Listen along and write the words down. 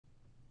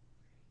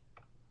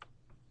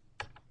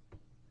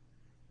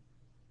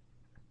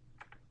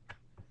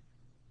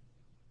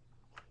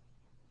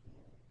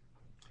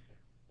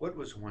What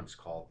was once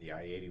called the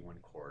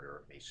I-81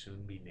 corridor may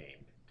soon be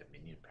named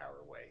Dominion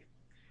Power Way.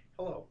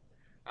 Hello,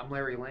 I'm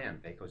Larry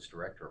Land, VACo's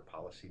Director of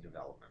Policy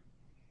Development.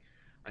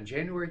 On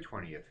January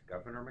 20th,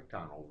 Governor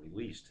McDonnell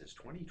released his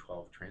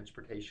 2012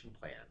 transportation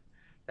plan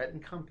that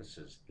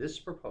encompasses this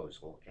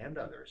proposal and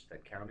others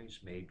that counties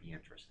may be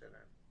interested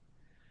in.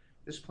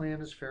 This plan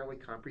is fairly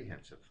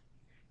comprehensive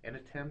and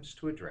attempts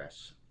to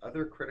address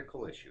other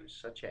critical issues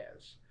such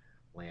as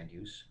land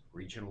use,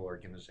 regional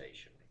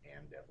organization,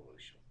 and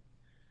devolution.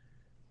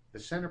 The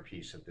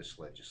centerpiece of this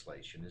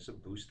legislation is a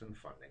boost in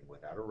funding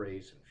without a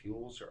raise in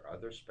fuels or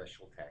other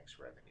special tax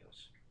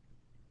revenues.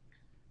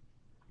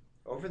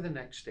 Over the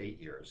next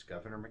 8 years,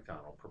 Governor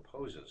McDonnell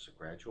proposes a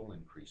gradual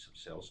increase of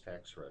sales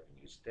tax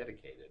revenues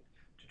dedicated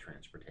to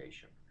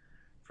transportation.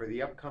 For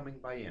the upcoming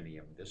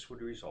biennium, this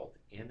would result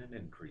in an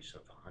increase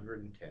of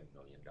 $110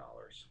 million.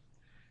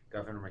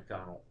 Governor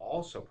McDonnell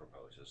also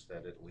proposes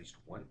that at least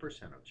 1%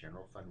 of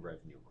general fund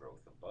revenue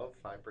growth above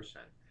 5%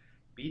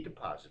 be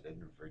deposited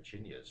in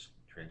Virginia's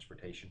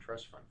Transportation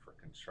Trust Fund for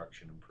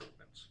construction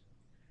improvements.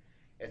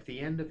 At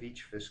the end of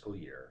each fiscal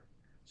year,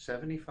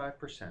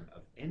 75%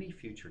 of any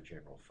future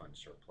general fund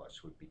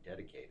surplus would be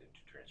dedicated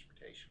to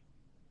transportation.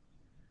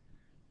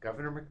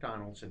 Governor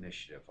McDonnell's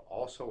initiative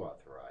also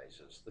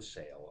authorizes the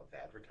sale of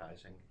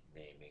advertising,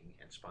 naming,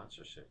 and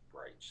sponsorship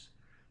rights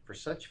for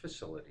such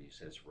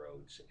facilities as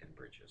roads and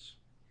bridges.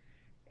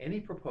 Any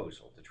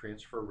proposal to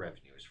transfer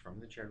revenues from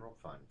the general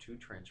fund to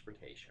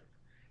transportation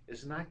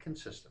is not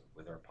consistent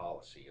with our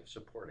policy of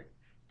supporting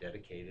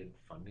dedicated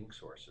funding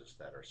sources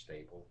that are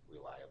stable,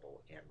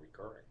 reliable, and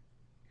recurring.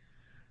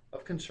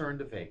 Of concern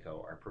to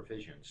VACo are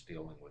provisions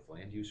dealing with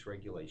land use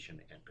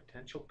regulation and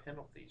potential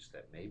penalties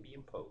that may be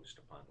imposed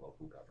upon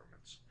local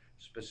governments.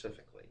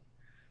 Specifically,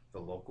 the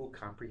local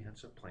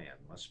comprehensive plan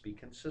must be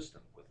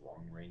consistent with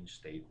long-range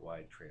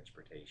statewide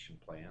transportation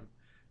plan,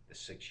 the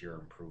 6-year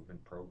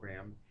improvement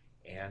program,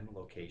 and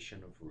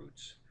location of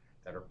routes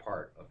that are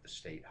part of the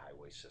state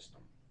highway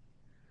system.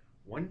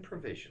 One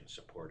provision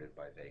supported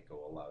by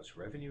VACo allows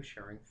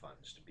revenue-sharing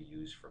funds to be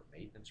used for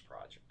maintenance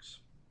projects.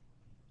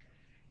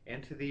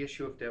 And to the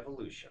issue of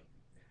devolution,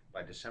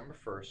 by December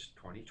 1st,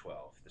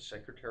 2012, the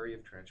Secretary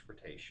of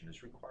Transportation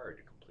is required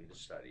to complete a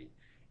study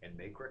and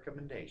make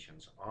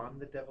recommendations on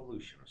the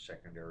devolution of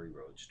secondary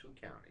roads to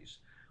counties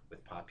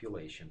with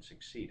populations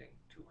exceeding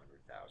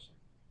 200,000.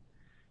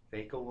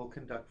 VACo will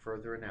conduct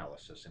further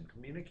analysis and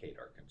communicate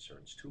our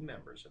concerns to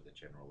members of the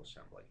General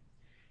Assembly.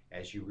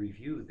 As you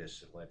review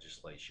this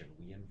legislation,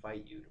 we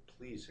invite you to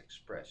please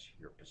express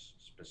your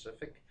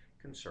specific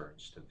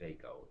concerns to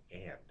VACo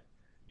and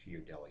to your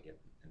delegate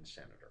and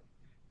senator.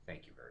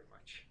 Thank you very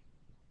much.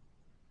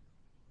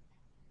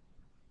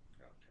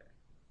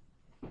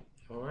 Okay.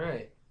 All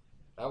right.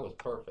 That was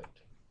perfect.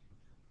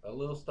 A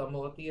little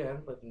stumble at the end,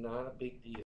 but not a big deal.